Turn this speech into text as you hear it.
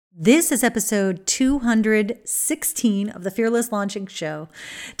This is episode 216 of the Fearless Launching Show.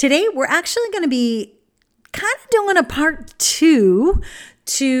 Today, we're actually going to be kind of doing a part two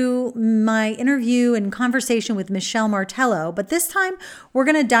to my interview and conversation with Michelle Martello, but this time we're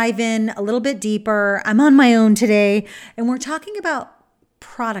going to dive in a little bit deeper. I'm on my own today, and we're talking about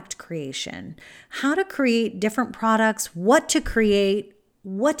product creation, how to create different products, what to create,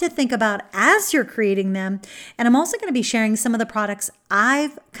 what to think about as you're creating them. And I'm also going to be sharing some of the products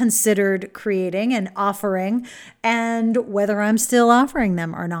I've considered creating and offering, and whether I'm still offering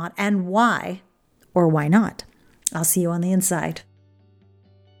them or not, and why or why not. I'll see you on the inside.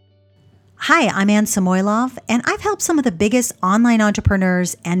 Hi, I'm Anne Samoilov, and I've helped some of the biggest online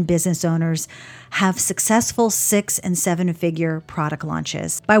entrepreneurs and business owners have successful 6- and 7-figure product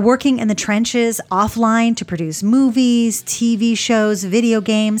launches by working in the trenches offline to produce movies, TV shows, video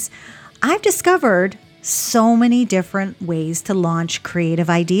games. I've discovered so many different ways to launch creative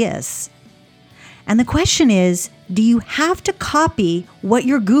ideas. And the question is, do you have to copy what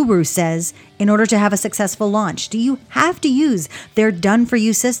your guru says in order to have a successful launch? Do you have to use their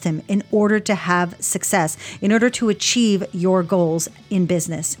done-for-you system in order to have success, in order to achieve your goals in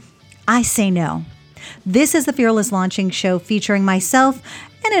business? I say no. This is the Fearless Launching Show featuring myself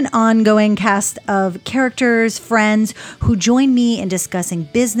and an ongoing cast of characters, friends who join me in discussing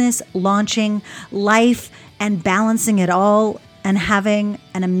business, launching, life, and balancing it all and having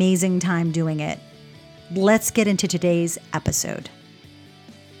an amazing time doing it. Let's get into today's episode.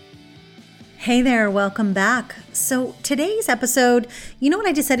 Hey there, welcome back. So today's episode,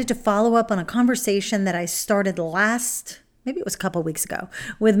 I decided to follow up on a conversation that I started maybe it was a couple weeks ago,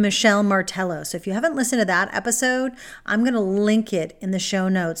 with Michelle Martello. So if you haven't listened to that episode, I'm going to link it in the show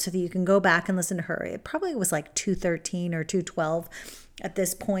notes so that you can go back and listen to her. It probably was like 213 or 212 at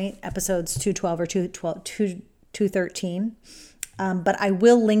this point, episodes 212 or 213. But I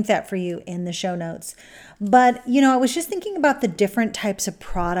will link that for you in the show notes. But, I was just thinking about the different types of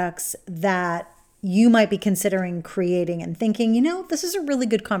products that you might be considering creating and thinking, this is a really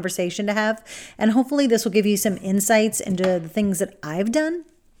good conversation to have. And hopefully this will give you some insights into the things that I've done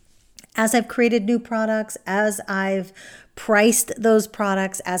as I've created new products, as I've priced those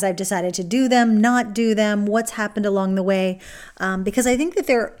products, as I've decided to do them, not do them, what's happened along the way. Because I think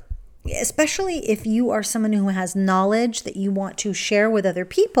that especially if you are someone who has knowledge that you want to share with other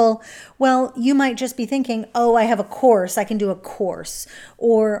people, well, you might just be thinking, oh, I have a course, I can do a course.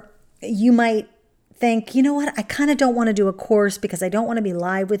 Or you might think, you know what, I kind of don't want to do a course because I don't want to be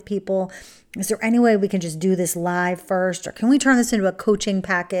live with people. Is there any way we can just do this live first? Or can we turn this into a coaching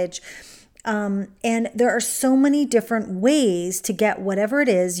package? And there are so many different ways to get whatever it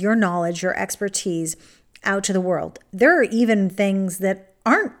is, your knowledge, your expertise out to the world. There are even things that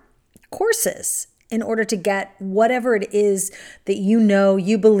aren't courses in order to get whatever it is that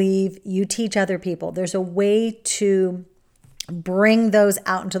you believe, you teach other people. There's a way to bring those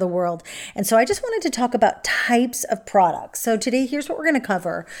out into the world. And so I just wanted to talk about types of products. So today, here's what we're going to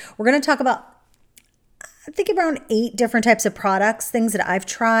cover. We're going to talk about, I think, around 8 different types of products, things that I've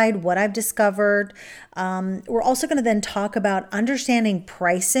tried, what I've discovered. We're also going to then talk about understanding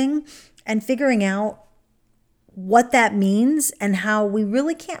pricing and figuring out what that means and how we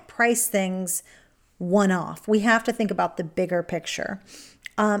really can't price things one-off. We have to think about the bigger picture.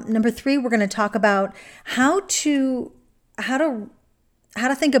 Number 3, we're going to talk about how to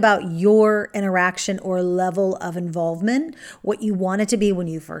think about your interaction or level of involvement, what you want it to be when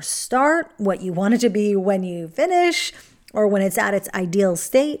you first start, what you want it to be when you finish, or when it's at its ideal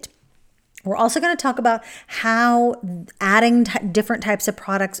state. We're also going to talk about how adding different types of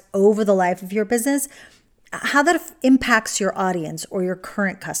products over the life of your business, how that impacts your audience or your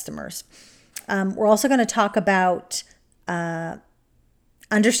current customers. We're also going to talk about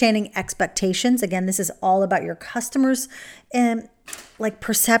understanding expectations. Again, this is all about your customers and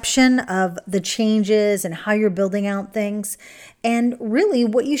perception of the changes and how you're building out things. And really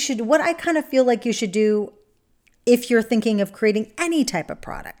what I kind of feel like you should do if you're thinking of creating any type of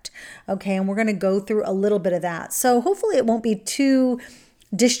product. Okay. And we're going to go through a little bit of that. So hopefully it won't be too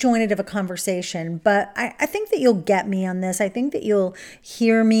disjointed of a conversation, but I think that you'll get me on this. I think that you'll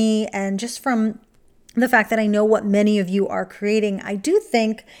hear me, and just from the fact that I know what many of you are creating, I do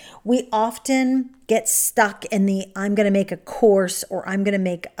think we often get stuck in I'm going to make a course, or I'm going to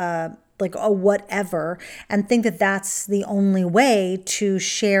make a whatever, and think that that's the only way to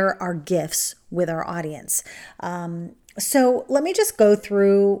share our gifts with our audience. So let me just go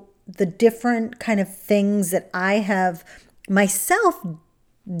through the different kind of things that I have myself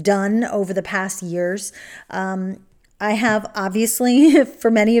done over the past years. I have, obviously, for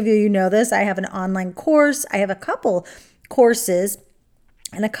many of you, you know this, I have an online course. I have a couple courses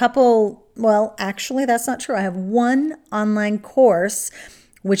and a couple, well, actually, that's not true. I have one online course,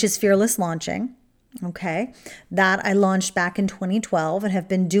 which is Fearless Launching. Okay. That I launched back in 2012 and have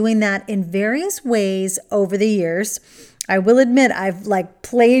been doing that in various ways over the years. I will admit I've like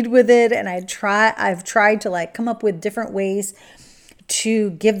played with it and I've tried to like come up with different ways to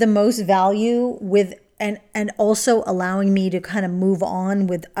give the most value with and also allowing me to kind of move on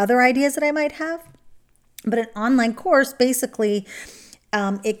with other ideas that I might have. But an online course, basically,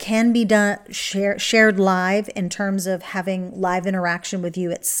 it can be done shared live in terms of having live interaction with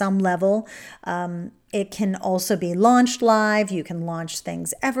you at some level. It can also be launched live. You can launch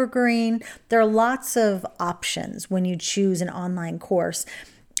things evergreen. There are lots of options when you choose an online course.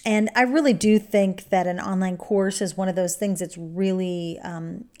 And I really do think that an online course is one of those things that's really,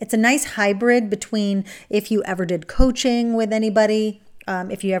 it's a nice hybrid between if you ever did coaching with anybody,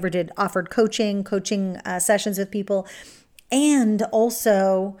 if you ever did offered coaching sessions with people, and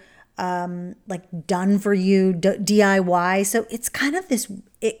also like done for you DIY. So it's kind of this,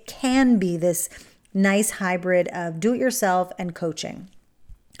 it can be this nice hybrid of do it yourself and coaching.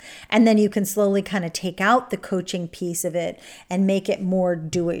 And then you can slowly kind of take out the coaching piece of it and make it more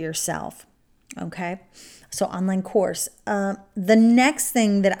do it yourself. Okay. So online course. The next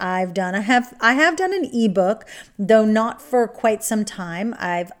thing that I've done, I have done an ebook, though not for quite some time.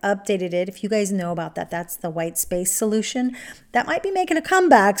 I've updated it. If you guys know about that, that's the white space solution. That might be making a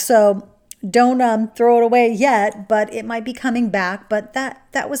comeback. So don't throw it away yet, but it might be coming back. But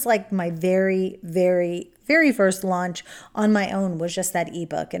that was like my very, very, very first launch on my own was just that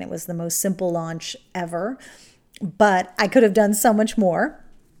ebook. And it was the most simple launch ever. But I could have done so much more.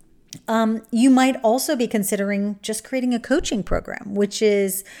 You might also be considering just creating a coaching program, which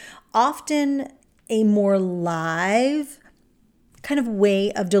is often a more live kind of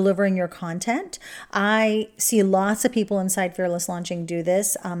way of delivering your content. I see lots of people inside Fearless Launching do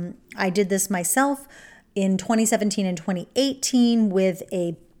this. I did this myself in 2017 and 2018 with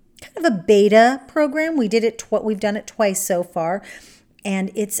a kind of a beta program. We've done it twice so far.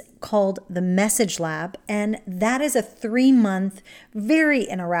 And it's called the Message Lab. And that is a 3-month, very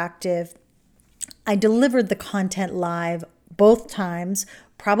interactive. I delivered the content live both times.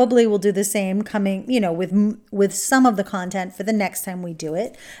 Probably will do the same coming, with some of the content for the next time we do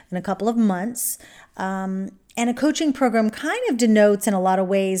it in a couple of months. And a coaching program kind of denotes in a lot of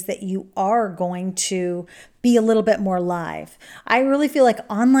ways that you are going to be a little bit more live. I really feel like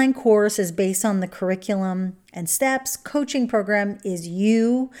online course is based on the curriculum and steps. Coaching program is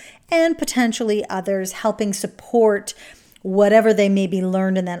you and potentially others helping support whatever they may be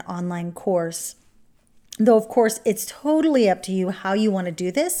learned in that online course. Though, of course, it's totally up to you how you want to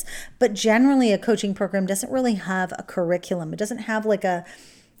do this. But generally, a coaching program doesn't really have a curriculum. It doesn't have like a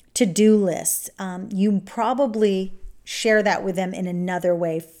to-do list. You probably share that with them in another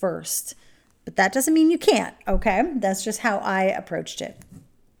way first. But that doesn't mean you can't, okay? That's just how I approached it.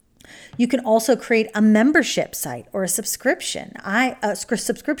 You can also create a membership site or a subscription.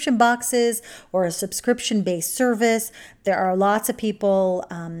 Subscription boxes or a subscription-based service. There are lots of people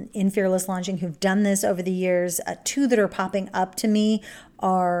in Fearless Launching who've done this over the years. 2 that are popping up to me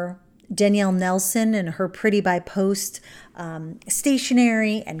are Danielle Nelson and her Pretty by Post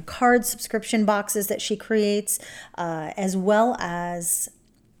stationery and card subscription boxes that she creates, as well as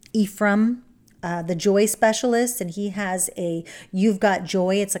Ephraim, the Joy Specialist, and he has a You've Got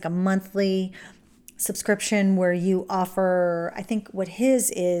Joy. It's like a monthly subscription where you offer, I think what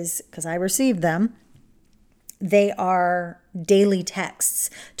his is, because I received them, they are daily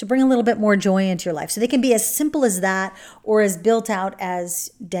texts to bring a little bit more joy into your life. So they can be as simple as that or as built out as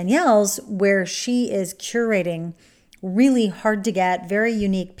Danielle's, where she is curating really hard to get, very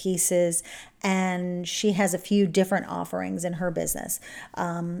unique pieces, and she has a few different offerings in her business.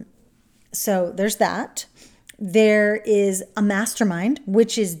 So there's that. There is a mastermind,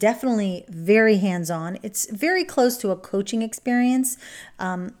 which is definitely very hands-on. It's very close to a coaching experience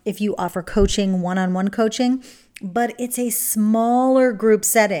if you offer coaching, one-on-one coaching, but it's a smaller group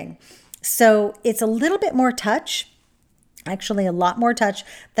setting. So it's a little bit more touch, actually a lot more touch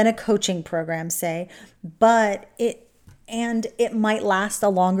than a coaching program, say, but it might last a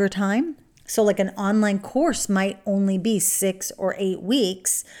longer time. So like an online course might only be 6 or 8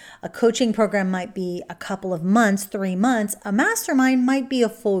 weeks. A coaching program might be a couple of months, 3 months. A mastermind might be a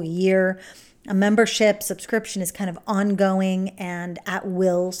full year. A membership subscription is kind of ongoing and at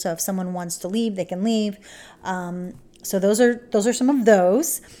will. So if someone wants to leave, they can leave. So those are some of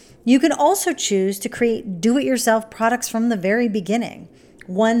those. You can also choose to create do-it-yourself products from the very beginning.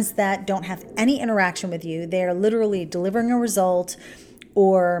 Ones that don't have any interaction with you. They're literally delivering a result,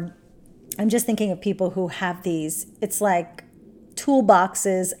 or I'm just thinking of people who have these. It's like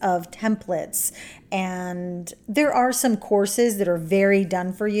toolboxes of templates. And there are some courses that are very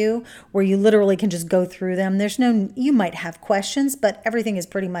done for you where you literally can just go through them. You might have questions, but everything is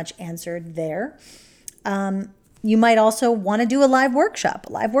pretty much answered there. You might also want to do a live workshop.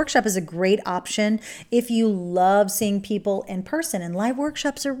 A live workshop is a great option if you love seeing people in person, and live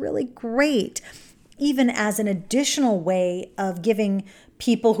workshops are really great, even as an additional way of giving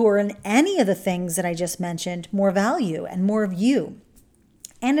people who are in any of the things that I just mentioned more value and more of you.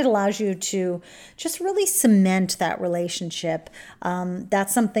 And it allows you to just really cement that relationship.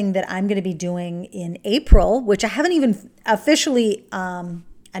 That's something that I'm going to be doing in April, which I haven't even officially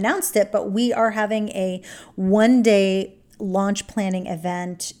announced it, but we are having a one-day launch planning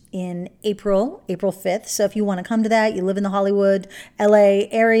event in April 5th. So if you want to come to that, you live in the Hollywood, LA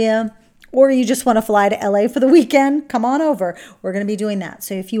area, or you just want to fly to LA for the weekend, come on over. We're going to be doing that.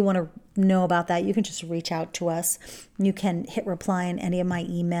 So if you want to know about that, you can just reach out to us. You can hit reply in any of my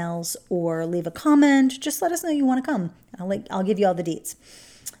emails or leave a comment. Just let us know you want to come. I'll give you all the deets.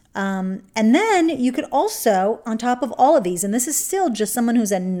 And then you could also, on top of all of these, and this is still just someone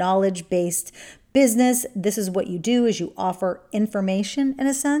who's a knowledge-based business, this is what you do, is you offer information in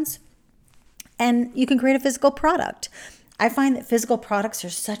a sense, and you can create a physical product. I find that physical products are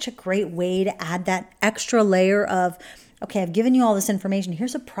such a great way to add that extra layer of, okay, I've given you all this information.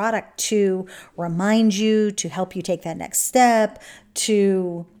 Here's a product to remind you, to help you take that next step,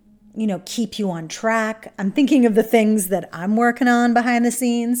 to, keep you on track. I'm thinking of the things that I'm working on behind the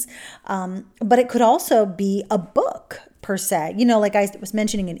scenes. But it could also be a book per se, like I was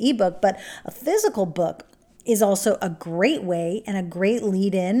mentioning an ebook, but a physical book is also a great way and a great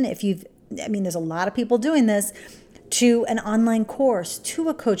lead in. There's a lot of people doing this, to an online course, to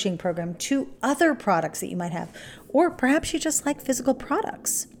a coaching program, to other products that you might have, or perhaps you just like physical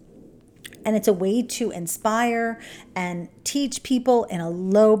products. And it's a way to inspire and teach people in a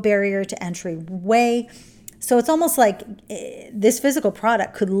low barrier to entry way. So it's almost like this physical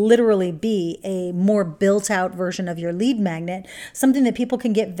product could literally be a more built out version of your lead magnet, something that people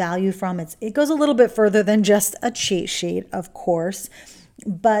can get value from. It goes a little bit further than just a cheat sheet, of course,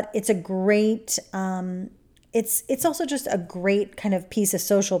 but it's a great, it's also just a great kind of piece of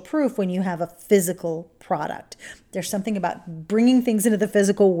social proof when you have a physical product. There's something about bringing things into the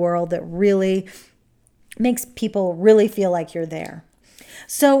physical world that really makes people really feel like you're there.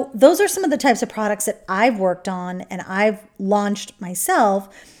 So those are some of the types of products that I've worked on and I've launched myself.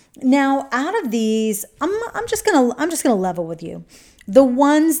 Now, out of these, I'm just gonna level with you. The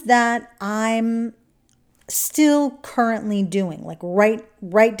ones that I'm still currently doing, like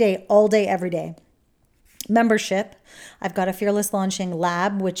right day, all day, every day. Membership. I've got a Fearless Launching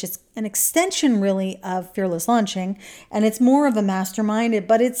Lab, which is an extension really of Fearless Launching, and it's more of a mastermind,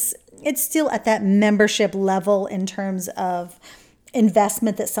 but it's still at that membership level in terms of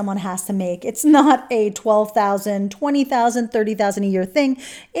investment that someone has to make. It's not a $12,000, $20,000, $30,000 a year thing.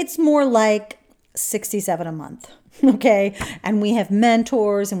 It's more like $67 a month. Okay. And we have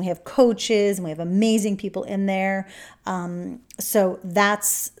mentors and we have coaches and we have amazing people in there. So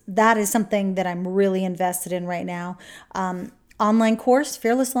that is something that I'm really invested in right now. Online course,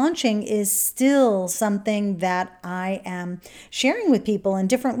 Fearless Launching, is still something that I am sharing with people in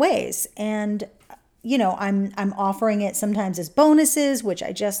different ways. And, I'm offering it sometimes as bonuses, which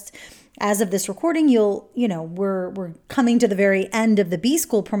as of this recording, we're coming to the very end of the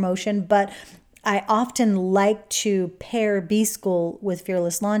B-School promotion, but I often like to pair B-School with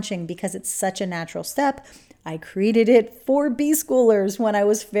Fearless Launching because it's such a natural step. I created it for B-Schoolers when I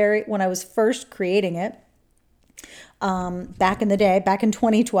was first creating it back in the day, back in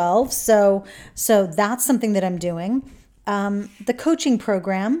 2012. So that's something that I'm doing. The coaching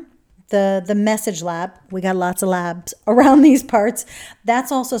program, the message lab, we got lots of labs around these parts. That's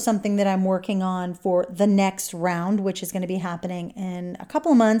also something that I'm working on for the next round, which is going to be happening in a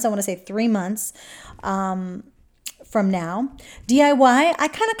couple of months. I want to say 3 months from now. DIY, I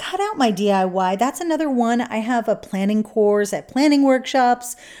kind of cut out my DIY. That's another one. I have a planning course at planning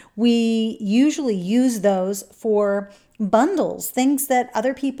workshops. We usually use those for bundles, things that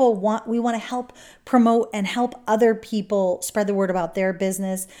other people want. We want to help promote and help other people spread the word about their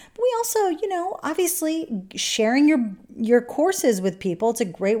business. But we also, obviously sharing your courses with people. It's a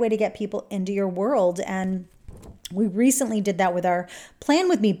great way to get people into your world. And we recently did that with our Plan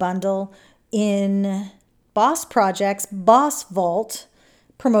With Me bundle in Boss Project's Boss Vault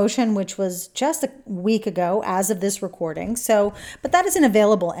promotion, which was just a week ago as of this recording. But that isn't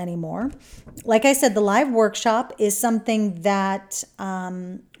available anymore. Like I said, the live workshop is something that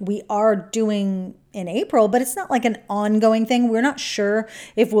we are doing in April, but it's not like an ongoing thing. We're not sure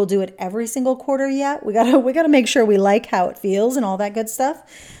if we'll do it every single quarter yet. We gotta make sure we like how it feels and all that good stuff.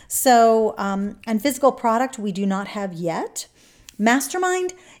 So, and physical product, we do not have yet.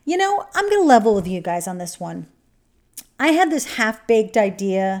 Mastermind, I'm going to level with you guys on this one. I had this half-baked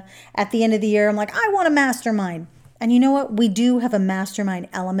idea at the end of the year. I'm like, I want a mastermind. And you know what? We do have a mastermind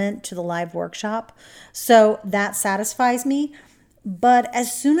element to the live workshop. So that satisfies me. But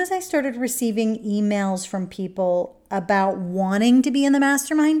as soon as I started receiving emails from people about wanting to be in the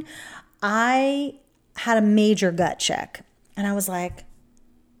mastermind, I had a major gut check. And I was like,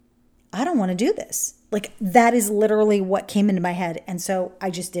 I don't want to do this. Like, that is literally what came into my head. And so I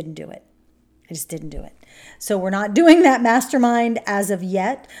just didn't do it. So we're not doing that mastermind as of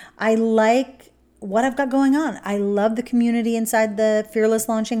yet. I like what I've got going on. I love the community inside the Fearless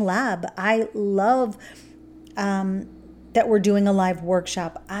Launching Lab. I love that we're doing a live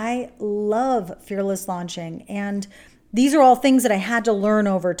workshop. I love Fearless Launching. And these are all things that I had to learn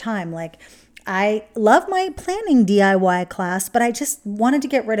over time. Like, I love my planning DIY class, but I just wanted to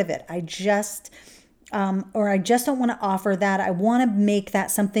get rid of it. I just don't want to offer that. I want to make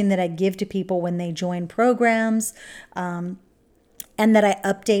that something that I give to people when they join programs, and that I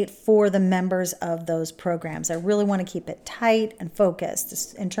update for the members of those programs. I really want to keep it tight and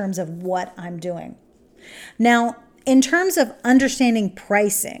focused in terms of what I'm doing. Now, in terms of understanding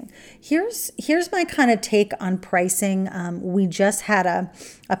pricing, here's my kind of take on pricing. We just had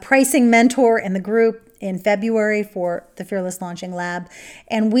a pricing mentor in the group in February for the Fearless Launching Lab,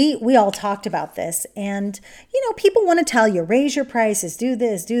 and we all talked about this. And people want to tell you, raise your prices, do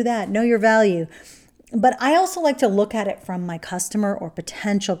this, do that, know your value. But I also like to look at it from my customer or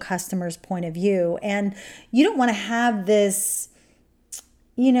potential customer's point of view. And you don't want to have this,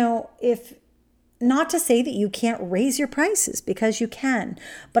 if not to say that you can't raise your prices, because you can,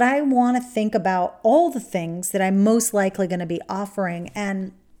 but I want to think about all the things that I'm most likely going to be offering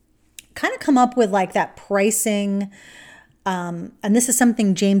and kind of come up with like that pricing. And this is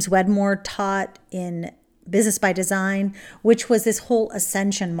something James Wedmore taught in Business by Design, which was this whole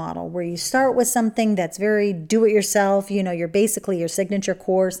ascension model where you start with something that's very do-it-yourself, you're basically your signature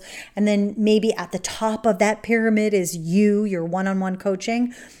course. And then maybe at the top of that pyramid is your one-on-one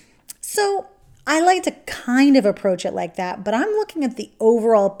coaching. So I like to kind of approach it like that, but I'm looking at the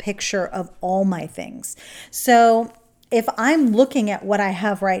overall picture of all my things. So if I'm looking at what I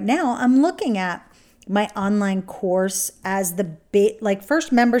have right now, I'm looking at my online course as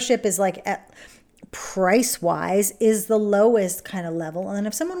first membership is like at price wise is the lowest kind of level. And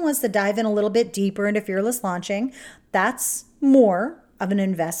if someone wants to dive in a little bit deeper into Fearless Launching, that's more of an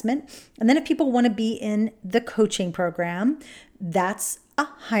investment. And then if people want to be in the coaching program, that's a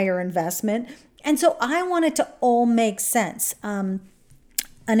higher investment. And so I want it to all make sense. An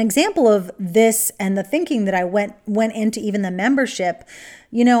example of this and the thinking that I went into even the membership,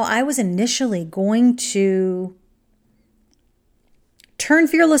 I was initially going to turn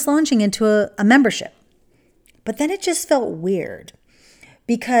Fearless Launching into a membership. But then it just felt weird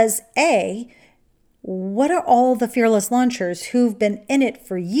because what are all the Fearless Launchers who've been in it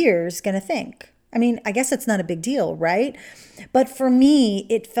for years going to think? I mean, I guess it's not a big deal, right? But for me,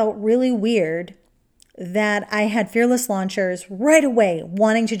 it felt really weird that I had Fearless Launchers right away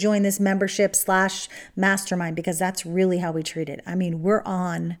wanting to join this membership / mastermind, because that's really how we treat it. I mean, we're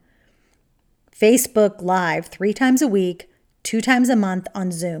on Facebook Live 3 times a week, 2 times a month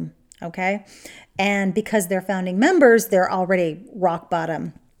on Zoom, okay? And because they're founding members, they're already rock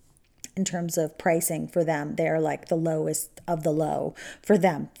bottom in terms of pricing for them. They're like the lowest of the low for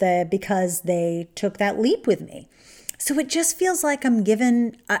them because they took that leap with me. So it just feels like I'm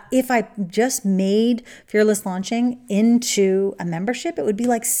given, if I just made Fearless Launching into a membership, it would be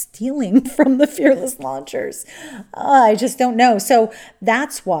like stealing from the Fearless Launchers. I just don't know. So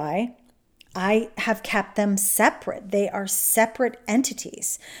that's why I have kept them separate. They are separate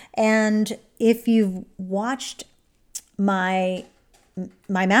entities. And if you've watched my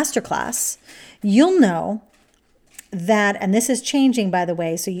masterclass, you'll know that, and this is changing, by the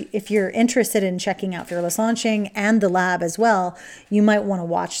way, so if you're interested in checking out Fearless Launching and the lab as well, you might want to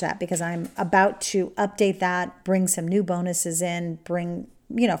watch that, because I'm about to update that, bring some new bonuses in,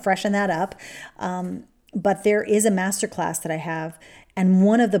 freshen that up. But there is a masterclass that I have, and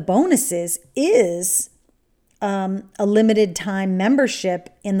one of the bonuses is a limited time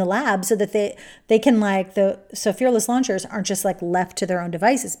membership in the lab, so that they can so Fearless Launchers aren't just like left to their own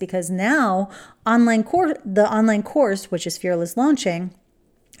devices, because now the online course, which is Fearless Launching,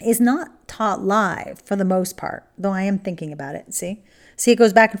 is not taught live for the most part, though I am thinking about it. See, See, it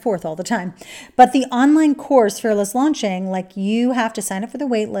goes back and forth all the time. But the online course, Fearless Launching, like you have to sign up for the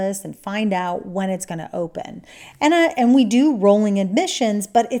wait list and find out when it's going to open. And we do rolling admissions,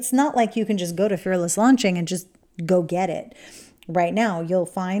 but it's not like you can just go to Fearless Launching and just go get it. Right now, you'll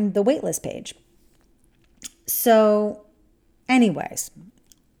find the waitlist page. So anyways,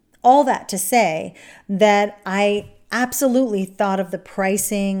 all that to say that I absolutely thought of the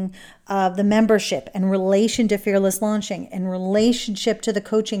pricing of the membership in relation to Fearless Launching, in relationship to the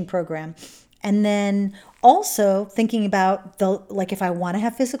coaching program. And then also thinking about if I want to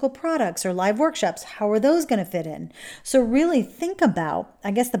have physical products or live workshops, how are those going to fit in? So really think about,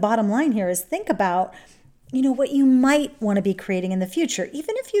 I guess the bottom line here is think about, what you might want to be creating in the future,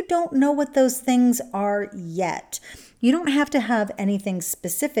 even if you don't know what those things are yet. You don't have to have anything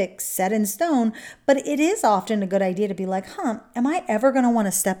specific set in stone, but it is often a good idea to be like, am I ever going to want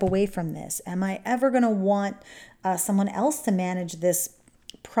to step away from this? Am I ever going to want someone else to manage this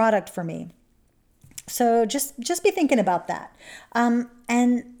product for me? So just be thinking about that.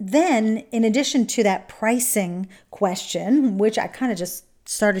 And then in addition to that pricing question, which I kind of just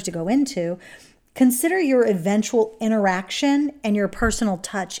started to go into, consider your eventual interaction and your personal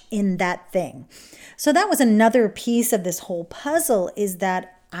touch in that thing. So that was another piece of this whole puzzle, is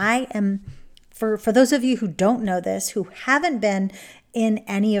that I am, for those of you who don't know this, who haven't been in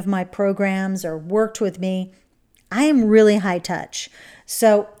any of my programs or worked with me, I am really high touch.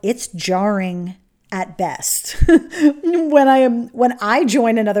 So it's jarring at best when I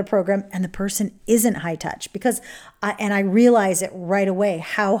join another program and the person isn't high touch, because I realize it right away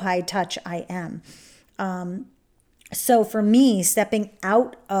how high touch I am. So for me, stepping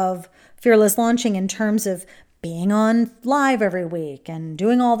out of Fearless Launching in terms of being on live every week and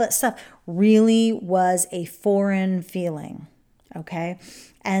doing all that stuff really was a foreign feeling. Okay.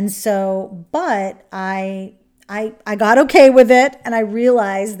 And so, but I got okay with it, and I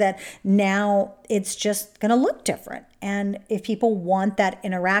realized that now it's just going to look different. And if people want that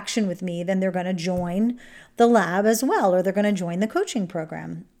interaction with me, then they're going to join the lab as well, or they're going to join the coaching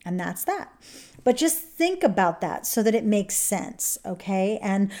program. And that's that. But just think about that so that it makes sense, okay?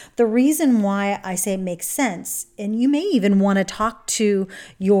 And the reason why I say it makes sense, and you may even want to talk to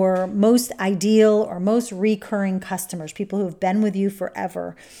your most ideal or most recurring customers, people who have been with you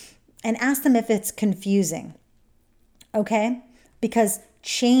forever, and ask them if it's confusing. Okay? Because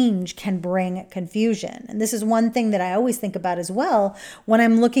change can bring confusion. And this is one thing that I always think about as well when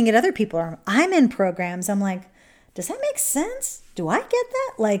I'm looking at other people, or I'm in programs. I'm like, does that make sense? Do I get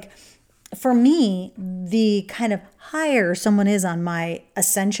that? Like, for me, the kind of higher someone is on my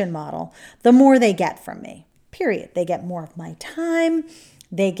ascension model, the more they get from me, period. They get more of my time.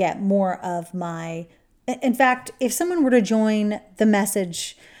 They get more of my, in fact, if someone were to join the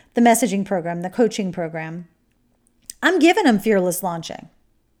messaging program, the coaching program, I'm giving them Fearless Launching.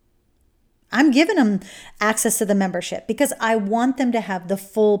 I'm giving them access to the membership because I want them to have the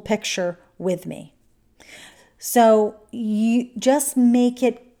full picture with me. So you just make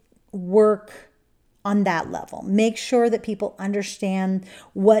it work on that level. Make sure that people understand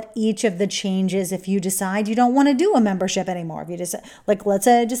what each of the changes, if you decide you don't want to do a membership anymore, if you decide, like let's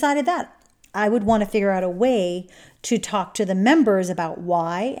say I decided that, I would want to figure out a way to talk to the members about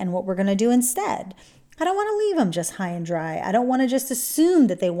why and what we're going to do instead. I don't want to leave them just high and dry. I don't want to just assume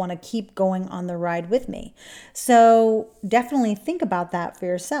that they want to keep going on the ride with me. So definitely think about that for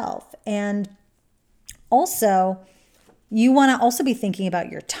yourself. And also, you want to also be thinking about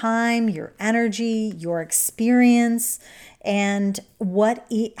your time, your energy, your experience, and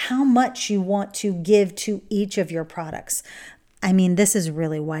how much you want to give to each of your products. I mean, this is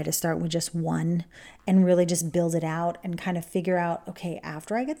really why to start with just one and really just build it out and kind of figure out, okay,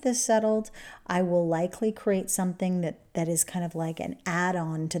 after I get this settled, I will likely create something that is kind of like an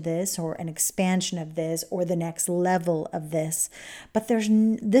add-on to this or an expansion of this or the next level of this. But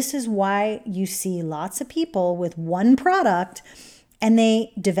this is why you see lots of people with one product and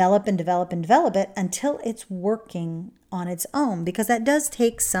they develop and develop and develop it until it's working on its own, because that does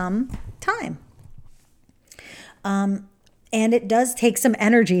take some time. And it does take some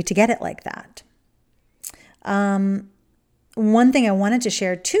energy to get it like that. One thing I wanted to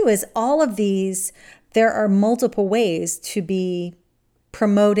share too is all of these, there are multiple ways to be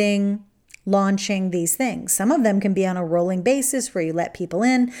promoting, launching these things. Some of them can be on a rolling basis where you let people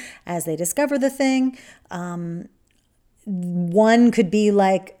in as they discover the thing. One could be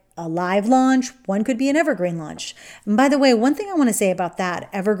like a live launch. One could be an evergreen launch. And by the way, one thing I want to say about that,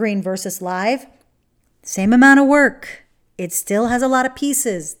 evergreen versus live, same amount of work. It still has a lot of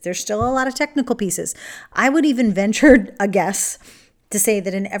pieces. There's still a lot of technical pieces. I would even venture a guess to say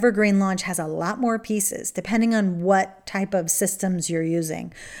that an evergreen launch has a lot more pieces depending on what type of systems you're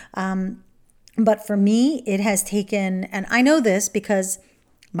using. But for me, it has taken, and I know this because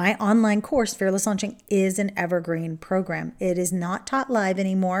my online course, Fearless Launching, is an evergreen program. It is not taught live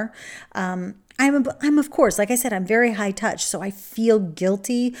anymore. I'm of course, like I said, I'm very high touch, so I feel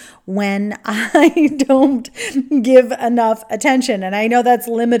guilty when I don't give enough attention. And I know that's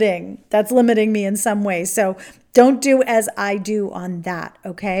limiting. That's limiting me in some ways. So don't do as I do on that,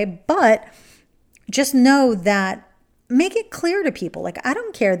 okay? But just know that, make it clear to people. Like, I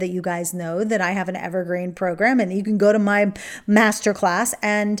don't care that you guys know that I have an evergreen program and you can go to my masterclass.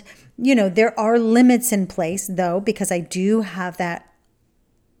 And, there are limits in place though, because I do have that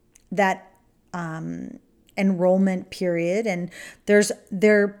enrollment period. And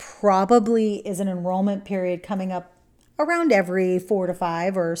there probably is an enrollment period coming up around every 4 to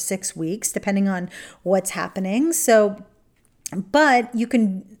 5 or 6 weeks, depending on what's happening. So, but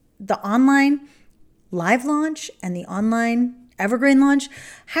the online live launch and the online evergreen launch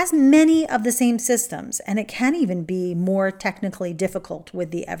has many of the same systems, and it can even be more technically difficult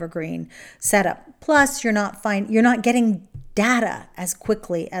with the evergreen setup. Plus, you're not getting data as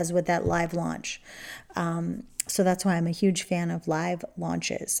quickly as with that live launch. So that's why I'm a huge fan of live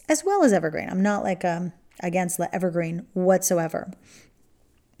launches as well as evergreen. I'm not against the evergreen whatsoever.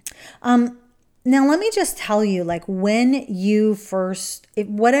 Now, let me just tell you, when you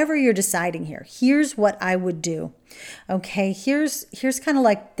whatever you're deciding here, here's what I would do. Okay, here's kind of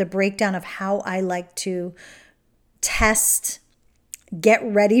like the breakdown of how I like to test, get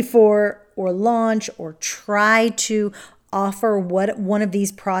ready for, or launch, or try to offer one of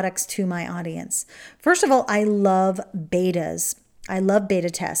these products to my audience. First of all, I love betas. I love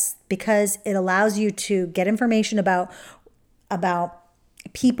beta tests because it allows you to get information about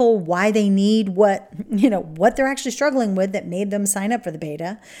people, why they need what they're actually struggling with that made them sign up for the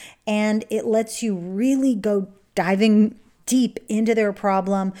beta. And it lets you really go diving deep into their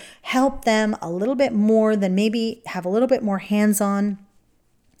problem, help them a little bit more than maybe have a little bit more hands-on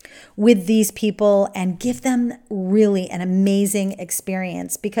with these people and give them really an amazing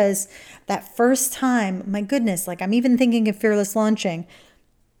experience. Because that first time, my goodness, I'm even thinking of Fearless Launching,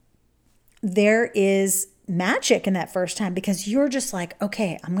 there is magic in that first time because you're just like,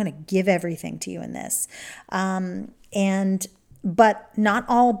 okay, I'm going to give everything to you in this. But not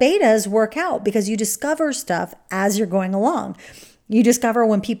all betas work out because you discover stuff as you're going along. You discover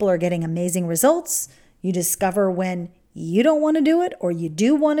when people are getting amazing results. You discover when you don't want to do it, or you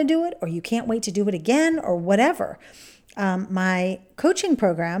do want to do it, or you can't wait to do it again, or whatever. My coaching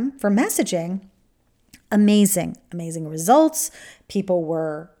program for messaging, amazing results. People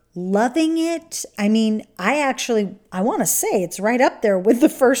were loving it. I mean, I want to say it's right up there with the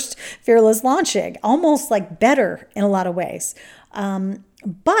first Fearless Launching, almost better in a lot of ways.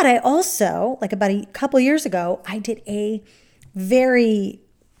 But I also, about a couple years ago, I did a very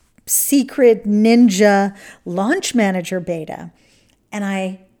secret ninja launch manager beta, and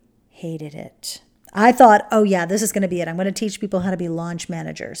I hated it. I thought, oh yeah, this is going to be it. I'm going to teach people how to be launch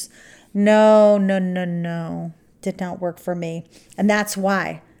managers. No. Did not work for me. And that's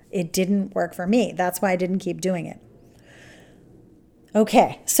why it didn't work for me. That's why I didn't keep doing it.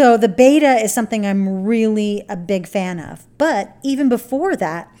 Okay, so the beta is something I'm really a big fan of. But even before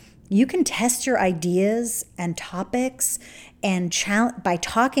that, you can test your ideas and topics and by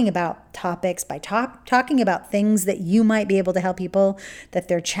talking about topics, by talking about things that you might be able to help people that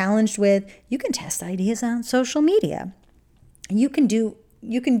they're challenged with. You can test ideas on social media. You can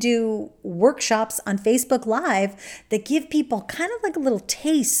do workshops on Facebook Live that give people kind of a little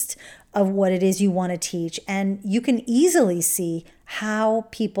taste of what it is you want to teach. And you can easily see how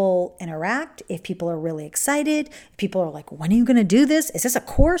people interact, if people are really excited, if people are like, when are you going to do this? Is this a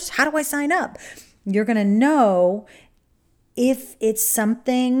course? How do I sign up? You're going to know if it's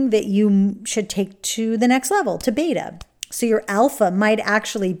something that you should take to the next level, to beta. So your alpha might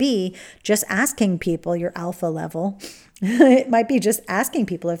actually be just asking people, your alpha level. It might be just asking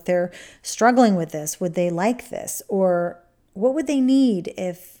people if they're struggling with this, would they like this? Or what would they need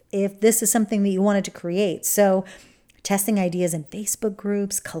if this is something that you wanted to create? So testing ideas in Facebook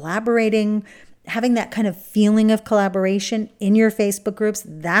groups, collaborating, having that kind of feeling of collaboration in your Facebook groups,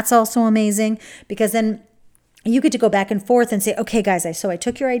 that's also amazing because then you get to go back and forth and say, okay, guys, so I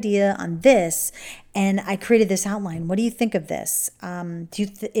took your idea on this and I created this outline. What do you think of this?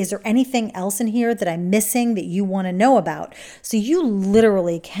 Is there anything else in here that I'm missing that you want to know about? So you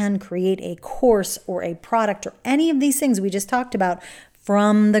literally can create a course or a product or any of these things we just talked about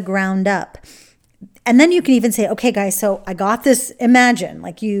from the ground up. And then you can even say, okay, guys, so I got this. Imagine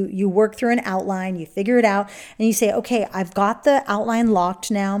like you work through an outline, you figure it out, and you say, okay, I've got the outline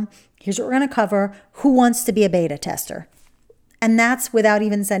locked now. Here's what we're going to cover. Who wants to be a beta tester? And that's without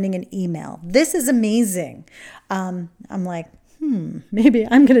even sending an email. This is amazing. I'm like, maybe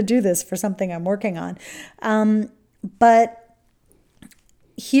I'm going to do this for something I'm working on. But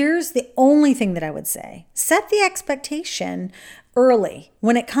here's the only thing that I would say. Set the expectation early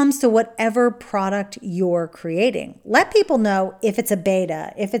when it comes to whatever product you're creating. Let people know if it's a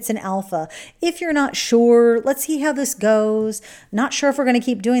beta, if it's an alpha. If you're not sure, let's see how this goes. Not sure if we're going to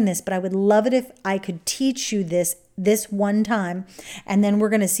keep doing this, but I would love it if I could teach you this one time, and then we're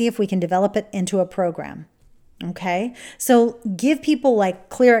going to see if we can develop it into a program. Okay? So give people like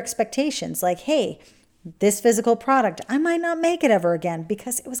clear expectations, like, hey, this physical product, I might not make it ever again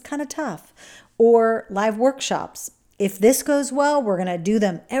because it was kind of tough. Or live workshops. If this goes well, we're going to do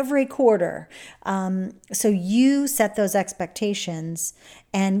them every quarter. So you set those expectations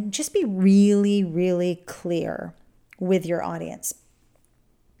and just be really, really clear with your audience.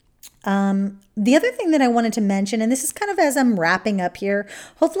 The other thing that I wanted to mention, and this is kind of as I'm wrapping up here,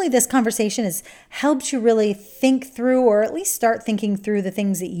 hopefully this conversation has helped you really think through, or at least start thinking through the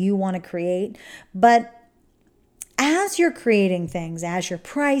things that you want to create. But as you're creating things, as you're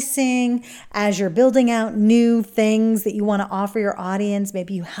pricing, as you're building out new things that you want to offer your audience,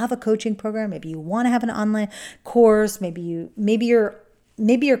 maybe you have a coaching program, maybe you want to have an online course, maybe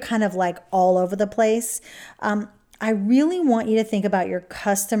you're kind of like all over the place. I really want you to think about your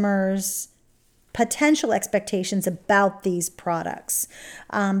customers' potential expectations about these products,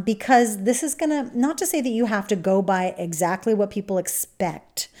 because this is going to, not to say that you have to go by exactly what people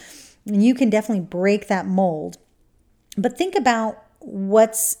expect, and you can definitely break that mold, but think about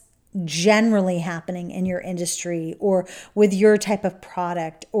what's generally happening in your industry, or with your type of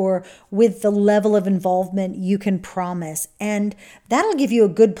product, or with the level of involvement you can promise. And that'll give you a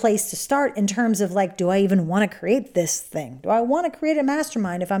good place to start in terms of like, do I even want to create this thing? Do I want to create a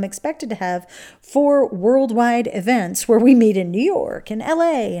mastermind if I'm expected to have 4 worldwide events where we meet in New York and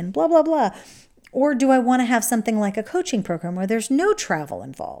LA and blah, blah, blah? Or do I want to have something like a coaching program where there's no travel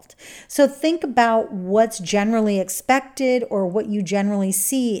involved? So think about what's generally expected, or what you generally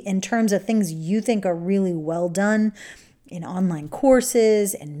see in terms of things you think are really well done in online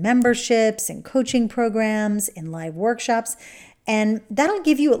courses and memberships and coaching programs and live workshops. And that'll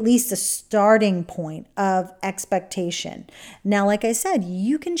give you at least a starting point of expectation. Now, like I said,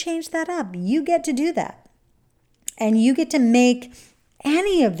 you can change that up. You get to do that. And you get to make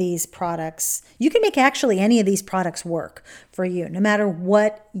any of these products, you can make actually any of these products work for you, no matter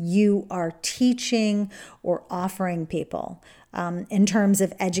what you are teaching or offering people in terms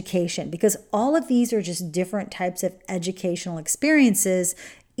of education, because all of these are just different types of educational experiences,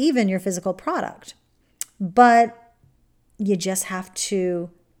 even your physical product. But you just have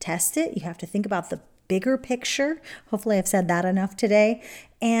to test it. You have to think about the bigger picture. Hopefully I've said that enough today.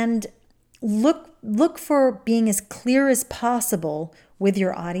 And look for being as clear as possible with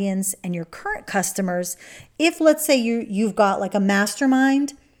your audience and your current customers. If, let's say, you've got like a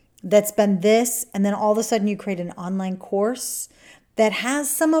mastermind that's been this, and then all of a sudden you create an online course that has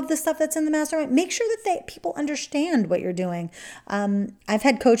some of the stuff that's in the mastermind, make sure that people understand what you're doing. I've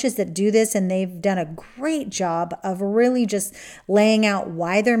had coaches that do this, and they've done a great job of really just laying out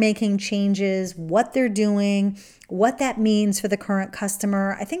why they're making changes, what they're doing, what that means for the current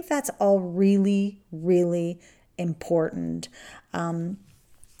customer. I think that's all really, really important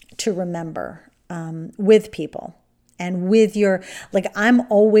to remember with people. And with your, like, I'm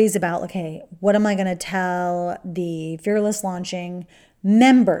always about, okay, what am I going to tell the Fearless Launching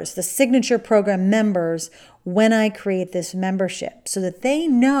members, the signature program members, when I create this membership, so that they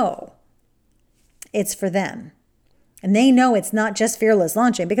know it's for them. And they know it's not just Fearless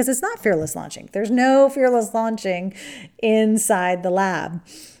Launching, because it's not Fearless Launching. There's no Fearless Launching inside the lab.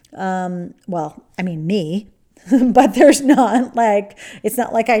 Well, I mean, me. But there's not, like, it's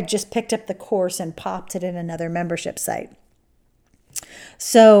not like I just picked up the course and popped it in another membership site.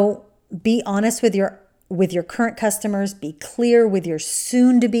 So be honest with your current customers. Be clear with your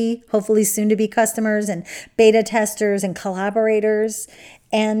hopefully soon to be customers and beta testers and collaborators,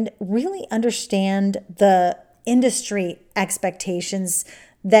 and really understand the industry expectations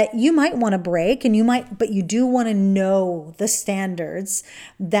that you might want to break, but you do want to know the standards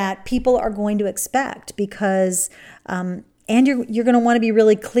that people are going to expect, because and you're going to want to be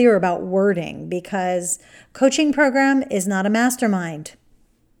really clear about wording, because coaching program is not a mastermind.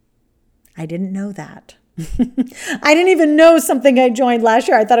 I didn't know that. I didn't even know something I joined last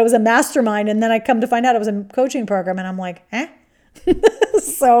year. I thought it was a mastermind, and then I come to find out it was a coaching program, and I'm like,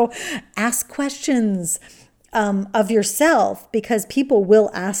 So ask questions of yourself, because people will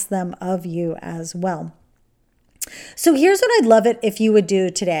ask them of you as well. So here's what I'd love it if you would do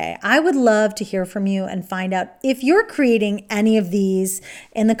today. I would love to hear from you and find out if you're creating any of these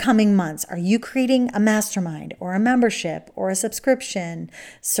in the coming months. Are you creating a mastermind or a membership or a subscription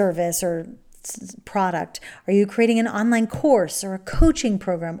service or product? Are you creating an online course or a coaching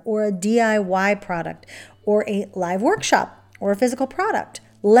program or a DIY product or a live workshop or a physical product?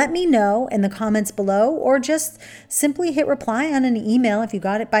 Let me know in the comments below, or just simply hit reply on an email if you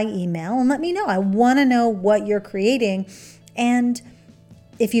got it by email and let me know. I want to know what you're creating. And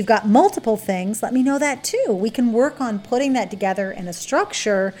if you've got multiple things, let me know that too. We can work on putting that together in a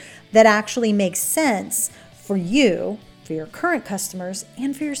structure that actually makes sense for you, for your current customers,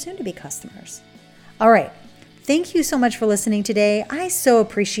 and for your soon-to-be customers. All right. Thank you so much for listening today. I so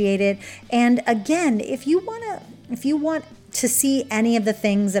appreciate it. And again, if you want to see any of the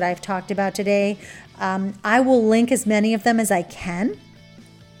things that I've talked about today, I will link as many of them as I can.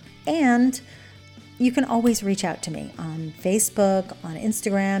 And you can always reach out to me on Facebook, on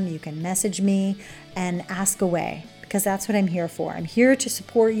Instagram. You can message me and ask away, because that's what I'm here for. I'm here to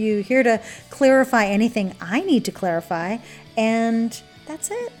support you, here to clarify anything I need to clarify. And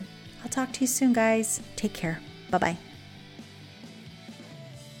that's it. I'll talk to you soon, guys. Take care. Bye-bye.